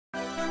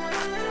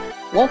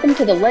Welcome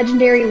to the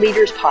Legendary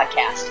Leaders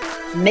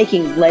Podcast,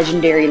 Making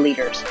Legendary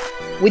Leaders,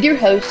 with your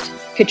host,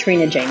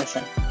 Katrina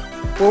Jameson,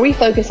 where we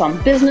focus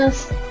on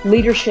business,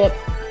 leadership,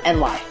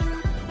 and life.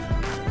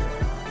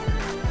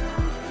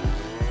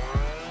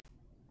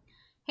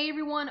 Hey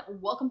everyone,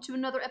 welcome to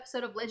another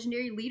episode of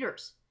Legendary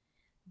Leaders.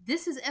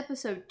 This is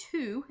episode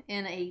 2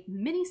 in a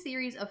mini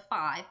series of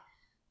 5,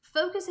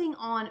 focusing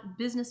on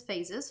business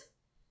phases,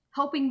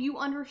 helping you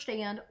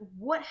understand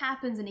what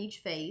happens in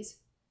each phase.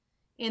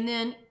 And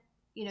then,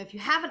 if you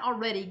haven't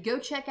already, go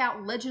check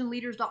out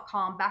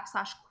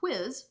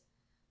legendleaders.com/quiz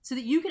so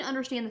that you can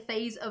understand the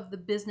phase of the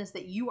business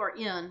that you are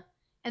in,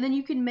 and then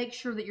you can make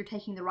sure that you're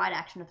taking the right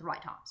action at the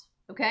right times.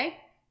 Okay?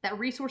 That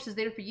resource is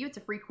there for you. It's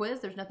a free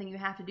quiz. There's nothing you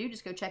have to do.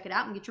 Just go check it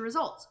out and get your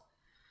results.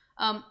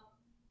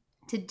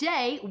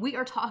 Today, we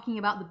are talking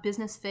about the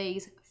business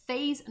phase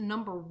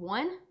number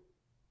 1,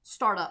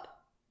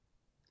 startup.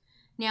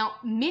 Now,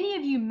 many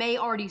of you may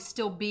already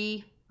still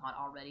be, not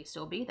already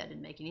still be, that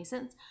didn't make any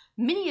sense.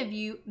 Many of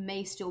you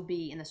may still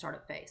be in the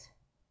startup phase,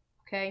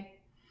 okay?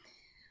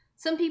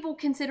 Some people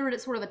consider it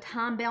sort of a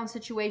time-bound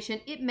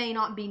situation. It may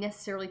not be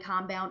necessarily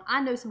time-bound.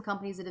 I know some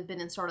companies that have been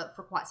in startup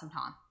for quite some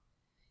time.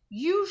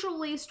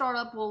 Usually,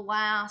 startup will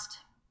last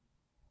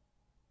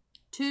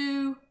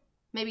 2,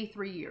 maybe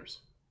 3 years.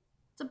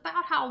 It's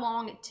about how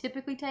long it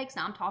typically takes.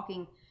 Now, I'm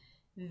talking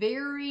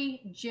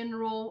very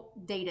general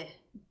data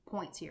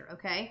points here,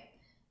 okay?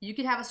 You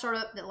could have a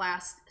startup that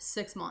lasts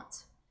 6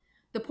 months.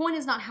 The point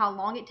is not how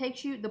long it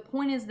takes you. The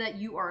point is that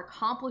you are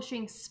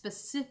accomplishing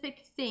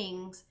specific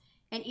things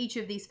in each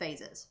of these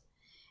phases.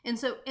 And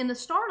so in the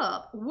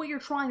startup, what you're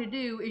trying to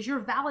do is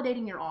you're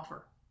validating your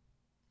offer.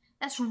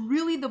 That's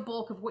really the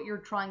bulk of what you're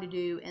trying to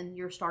do in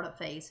your startup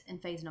phase, in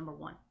phase number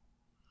 1.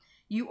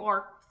 You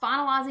are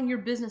finalizing your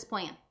business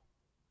plan.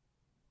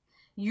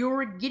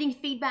 You're getting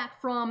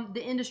feedback from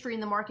the industry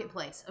and the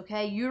marketplace,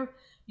 okay? You're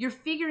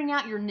figuring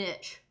out your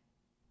niche.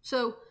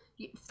 So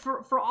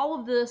for all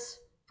of this,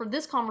 for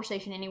this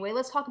conversation anyway,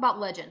 let's talk about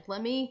Legend.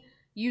 Let me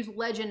use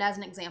Legend as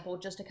an example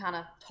just to kind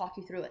of talk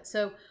you through it.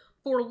 So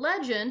for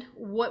Legend,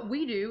 what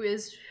we do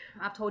is,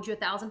 I've told you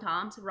 1,000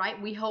 times, right?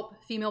 We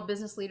help female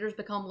business leaders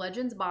become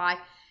legends by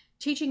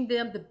teaching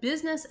them the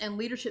business and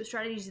leadership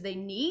strategies they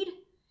need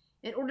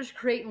in order to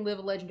create and live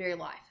a legendary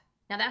life.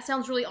 Now that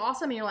sounds really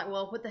awesome, and you're like,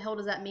 well, what the hell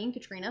does that mean,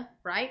 Katrina,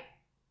 right?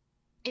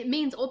 It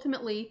means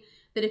ultimately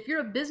that if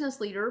you're a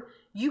business leader,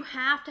 you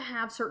have to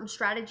have certain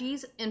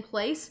strategies in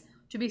place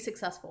to be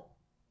successful.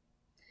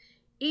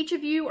 Each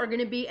of you are going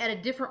to be at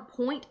a different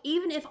point.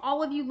 Even if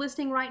all of you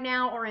listening right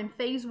now are in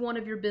phase 1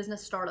 of your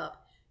business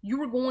startup,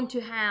 you are going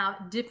to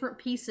have different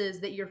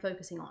pieces that you're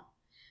focusing on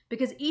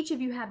because each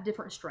of you have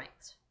different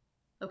strengths,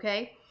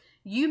 okay?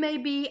 You may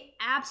be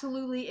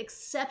absolutely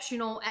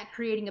exceptional at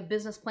creating a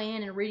business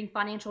plan and reading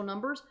financial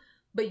numbers,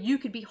 but you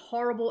could be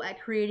horrible at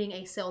creating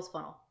a sales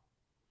funnel.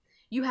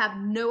 You have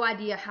no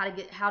idea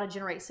how to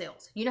generate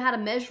sales. You know how to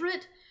measure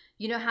it,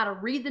 you know how to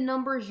read the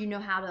numbers, you know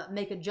how to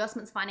make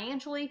adjustments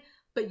financially,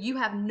 but you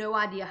have no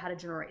idea how to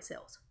generate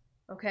sales,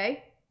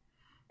 okay?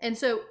 And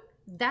so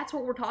that's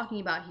what we're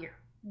talking about here.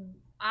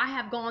 I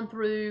have gone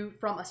through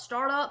from a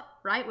startup,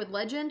 right, with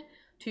Legend,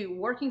 to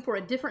working for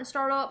a different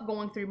startup,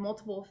 going through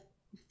multiple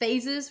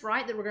phases,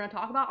 right, that we're going to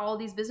talk about, all of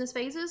these business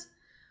phases,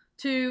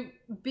 to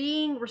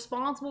being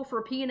responsible for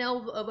a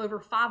P&L of over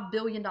 $5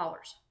 billion,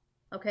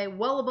 okay,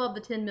 well above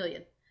the 10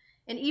 million.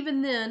 And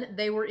even then,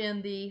 they were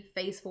in the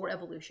phase 4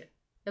 evolution,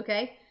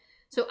 okay?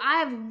 So I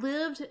have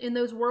lived in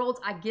those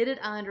worlds. I get it.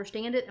 I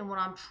understand it. And what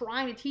I'm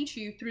trying to teach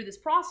you through this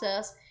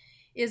process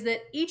is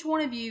that each one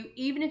of you,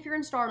 even if you're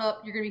in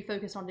startup, you're going to be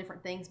focused on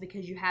different things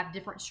because you have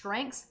different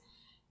strengths.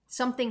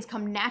 Some things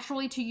come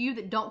naturally to you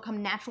that don't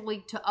come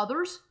naturally to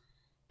others.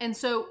 And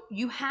so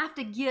you have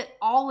to get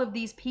all of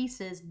these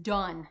pieces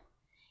done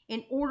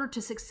in order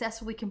to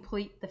successfully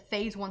complete the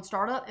phase 1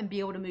 startup and be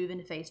able to move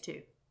into phase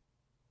 2.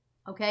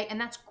 Okay? And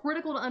that's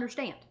critical to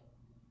understand.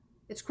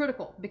 It's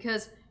critical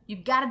because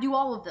you've got to do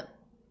all of them.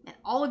 And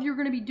all of you are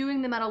going to be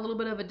doing them at a little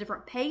bit of a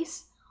different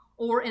pace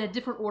or in a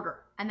different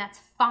order. And that's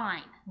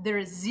fine. There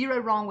is zero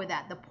wrong with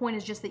that. The point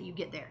is just that you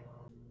get there.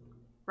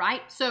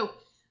 Right? So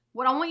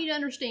what I want you to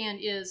understand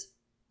is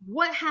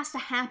what has to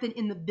happen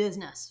in the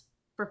business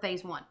for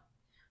phase 1.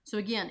 So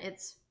again,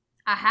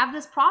 I have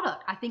this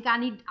product. I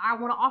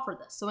want to offer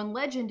this. So in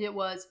Legend, it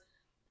was,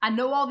 I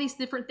know all these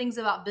different things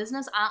about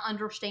business. I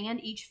understand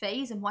each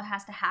phase and what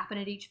has to happen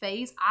at each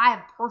phase. I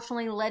have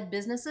personally led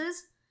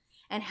businesses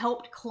and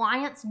helped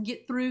clients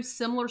get through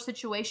similar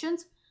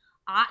situations.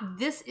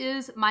 This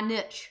is my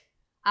niche.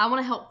 I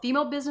want to help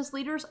female business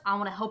leaders. I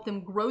want to help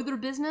them grow their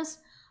business.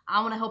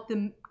 I want to help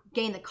them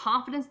gain the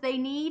confidence they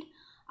need.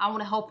 I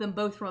want to help them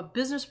both from a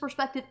business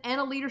perspective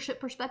and a leadership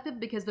perspective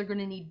because they're going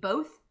to need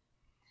both.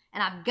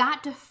 And I've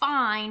got to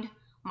find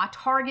my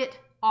target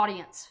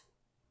audience.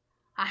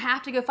 I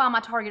have to go find my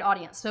target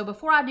audience. So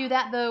before I do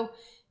that though,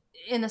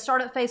 in the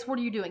startup phase, what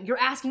are you doing? You're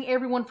asking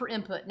everyone for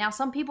input. Now,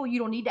 some people you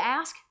don't need to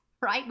ask,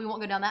 right? We won't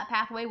go down that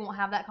pathway. We won't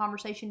have that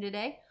conversation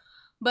today.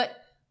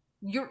 But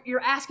you're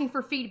asking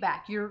for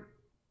feedback. You're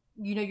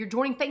you're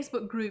joining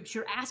Facebook groups,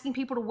 you're asking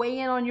people to weigh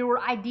in on your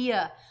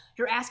idea,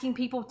 you're asking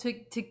people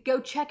to go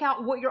check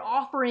out what you're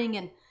offering,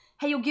 and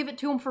hey, you'll give it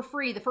to them for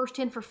free, the first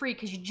 10 for free,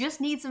 because you just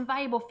need some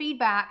valuable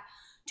feedback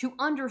to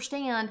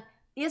understand,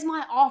 is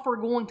my offer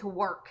going to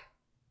work?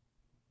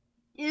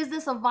 Is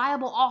this a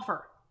viable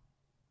offer?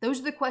 Those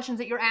are the questions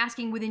that you're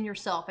asking within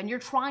yourself, and you're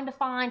trying to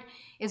find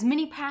as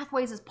many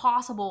pathways as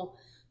possible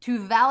to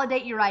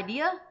validate your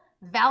idea,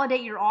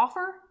 validate your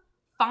offer,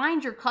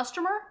 find your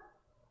customer,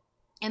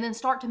 and then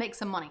start to make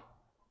some money,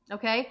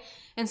 okay?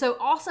 And so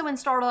also in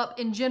startup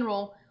in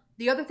general,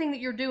 the other thing that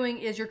you're doing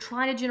is you're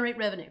trying to generate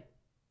revenue.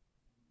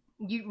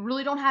 You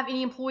really don't have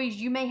any employees.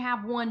 You may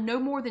have one, no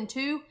more than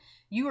 2.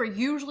 You are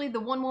usually the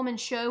one-woman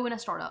show in a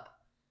startup,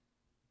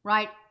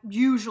 right?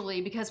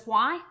 Usually, because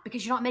why?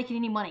 Because you're not making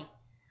any money.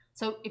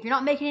 So if you're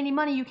not making any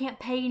money, you can't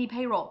pay any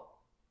payroll.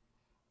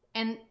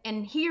 And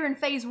here in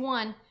phase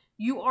 1,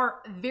 you are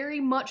very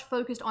much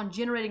focused on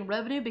generating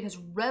revenue, because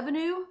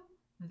revenue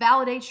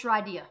validates your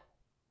idea.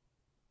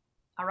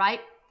 All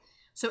right?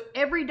 So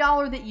every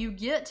dollar that you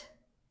get,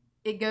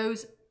 it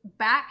goes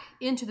back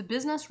into the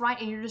business, right?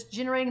 And you're just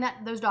generating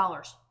those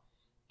dollars.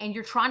 And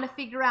you're trying to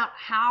figure out,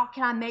 how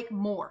can I make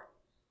more?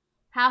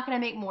 How can I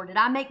make more? Did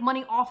I make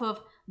money off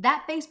of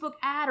that Facebook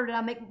ad, or did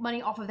I make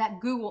money off of that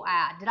Google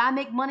ad? Did I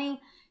make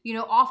money,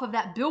 off of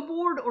that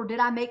billboard, or did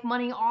I make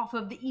money off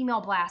of the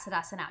email blast that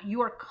I sent out?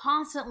 You are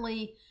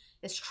constantly,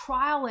 it's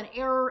trial and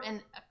error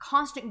and a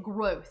constant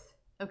growth,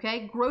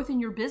 okay? Growth in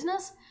your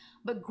business,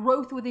 but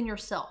growth within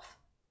yourself,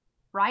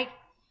 right?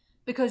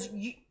 Because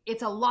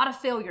it's a lot of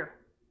failure.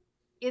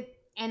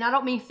 And I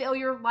don't mean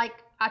failure like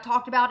I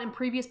talked about in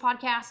previous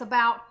podcasts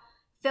about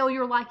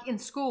failure like in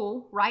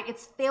school, right?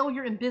 It's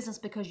failure in business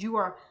because you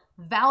are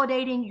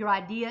validating your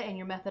idea and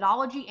your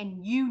methodology,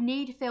 and you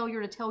need failure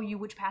to tell you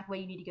which pathway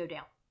you need to go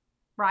down,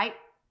 right?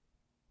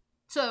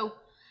 So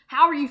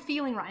how are you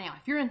feeling right now?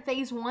 If you're in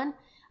phase 1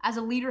 as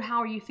a leader, how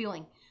are you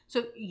feeling?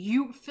 So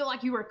you feel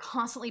like you are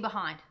constantly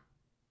behind.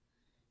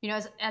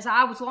 As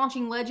I was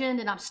launching Legend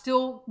and I'm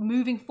still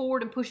moving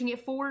forward and pushing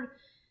it forward,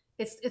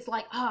 it's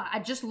like, I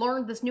just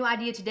learned this new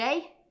idea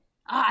today.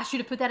 I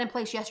should have put that in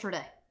place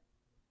yesterday.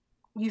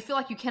 You feel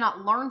like you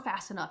cannot learn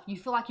fast enough. You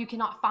feel like you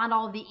cannot find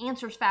all of the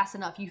answers fast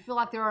enough. You feel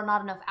like there are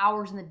not enough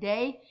hours in the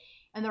day,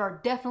 and there are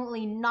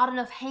definitely not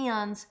enough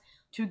hands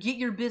to get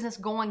your business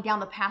going down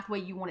the pathway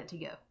you want it to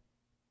go.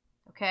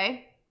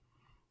 Okay?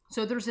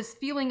 So there's this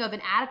feeling of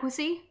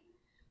inadequacy.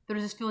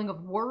 There's this feeling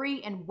of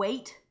worry and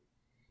weight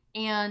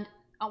on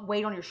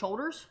your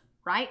shoulders,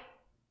 right?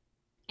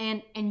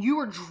 And you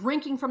are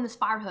drinking from this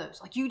fire hose.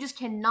 Like, you just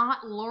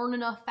cannot learn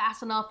enough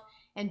fast enough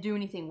and do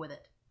anything with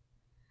it.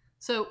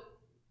 So,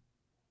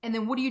 and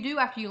then what do you do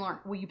after you learn?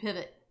 Well, you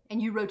pivot and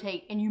you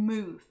rotate and you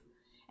move.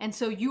 And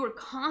so you are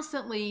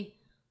constantly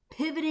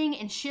pivoting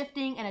and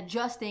shifting and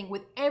adjusting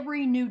with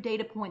every new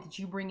data point that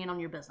you bring in on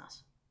your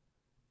business.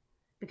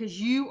 Because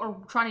you are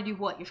trying to do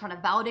what? You're trying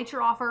to validate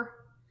your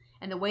offer.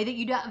 And the way that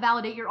you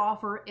validate your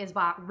offer is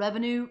by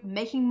revenue,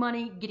 making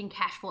money, getting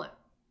cash flow.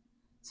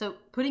 So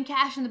putting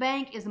cash in the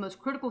bank is the most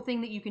critical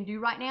thing that you can do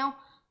right now,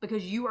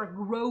 because you are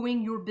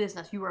growing your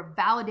business. You are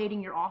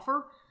validating your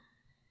offer,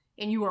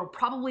 and you are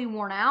probably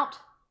worn out,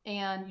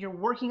 and you're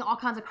working all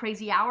kinds of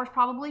crazy hours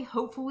probably.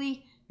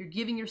 Hopefully, you're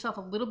giving yourself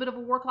a little bit of a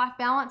work-life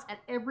balance at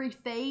every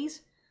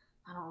phase.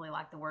 I don't really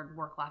like the word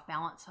work-life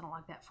balance. I don't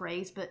like that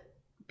phrase, but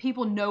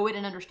people know it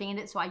and understand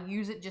it, so I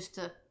use it just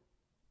to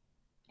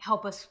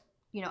help us,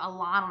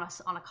 align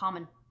on a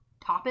common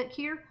topic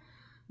here.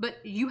 But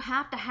you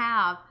have to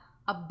have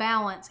a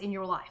balance in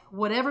your life.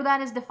 Whatever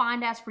that is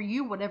defined as for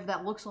you, whatever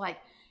that looks like,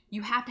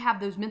 you have to have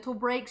those mental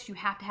breaks. You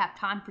have to have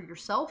time for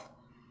yourself.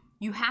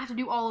 You have to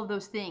do all of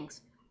those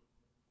things.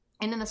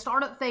 And in the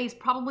startup phase,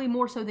 probably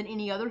more so than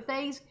any other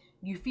phase,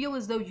 you feel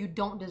as though you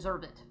don't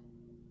deserve it.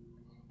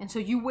 And so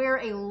you wear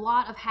a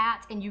lot of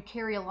hats and you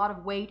carry a lot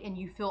of weight and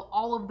you feel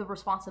all of the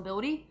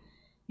responsibility.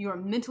 You are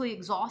mentally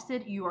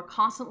exhausted. You are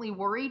constantly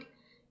worried.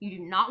 You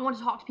do not want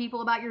to talk to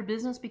people about your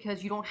business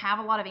because you don't have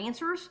a lot of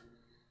answers.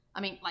 I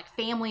mean, like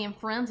family and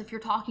friends, if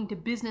you're talking to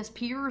business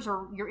peers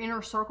or your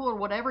inner circle or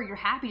whatever, you're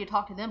happy to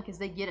talk to them because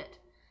they get it.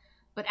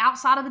 But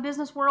outside of the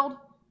business world,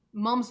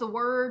 mum's the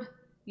word.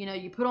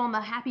 You put on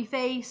the happy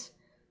face.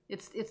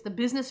 It's the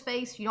business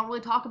face. You don't really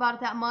talk about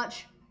it that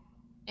much.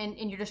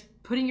 And you're just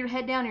putting your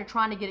head down and you're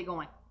trying to get it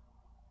going.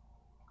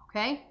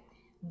 Okay?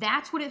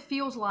 That's what it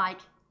feels like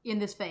in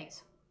this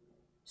phase.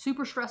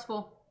 Super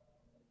stressful.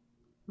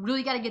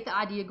 Really got to get the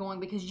idea going,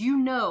 because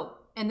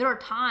and there are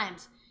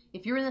times,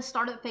 if you're in the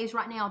startup phase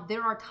right now,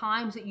 there are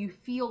times that you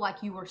feel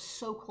like you are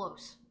so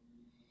close.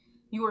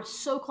 You are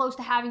so close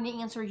to having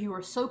the answer. You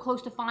are so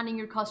close to finding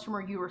your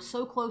customer. You are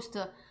so close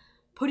to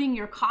putting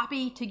your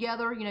copy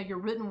together, your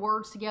written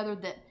words together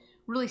that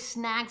really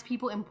snags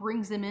people and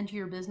brings them into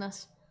your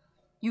business.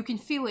 You can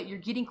feel it. You're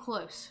getting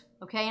close,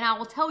 okay? And I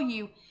will tell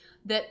you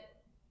that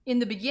in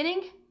the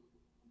beginning,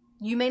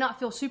 you may not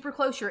feel super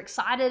close. You're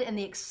excited, and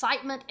the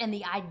excitement and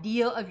the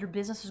idea of your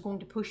business is going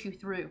to push you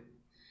through.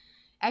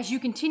 As you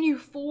continue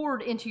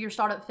forward into your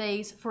startup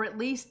phase for at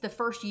least the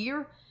first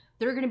year,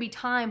 There are going to be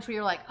times where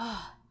you're like,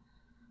 oh,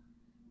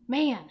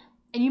 man.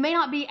 And you may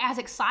not be as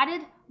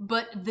excited,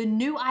 but the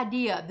new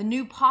idea, the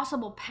new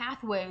possible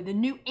pathway, the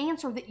new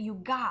answer that you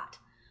got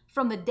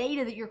from the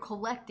data that you're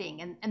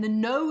collecting and the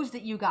no's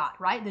that you got,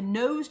 right? The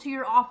no's to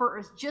your offer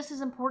is just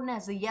as important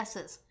as the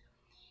yeses.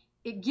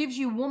 It gives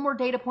you one more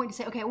data point to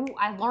say, okay, ooh,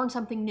 I learned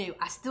something new.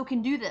 I still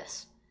can do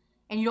this.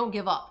 And you don't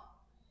give up.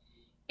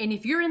 And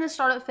if you're in the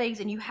startup phase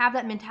and you have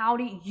that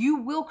mentality, you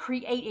will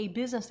create a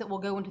business that will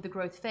go into the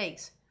growth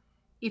phase.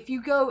 If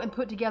you go and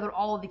put together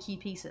all of the key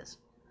pieces.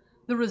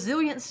 The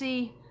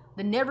resiliency,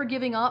 the never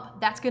giving up,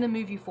 that's going to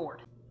move you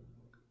forward.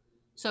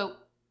 So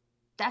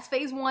that's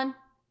phase one.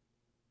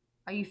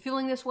 Are you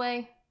feeling this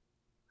way?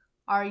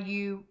 Are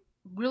you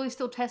really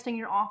still testing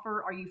your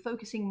offer? Are you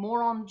focusing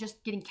more on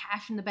just getting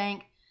cash in the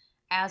bank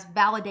as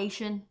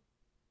validation?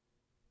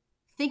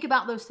 Think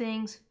about those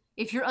things.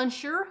 If you're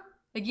unsure,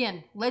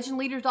 again,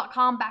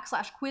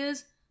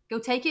 legendleaders.com/quiz. Go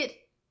take it.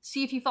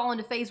 See if you fall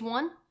into phase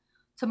one.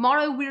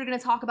 Tomorrow, we're going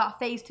to talk about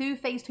phase two.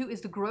 Phase two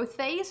is the growth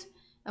phase.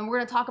 And we're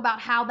going to talk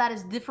about how that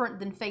is different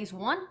than phase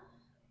one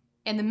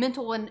and the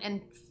mental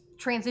and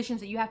transitions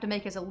that you have to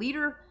make as a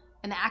leader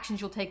and the actions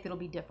you'll take that'll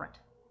be different.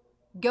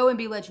 Go and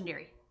be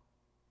legendary.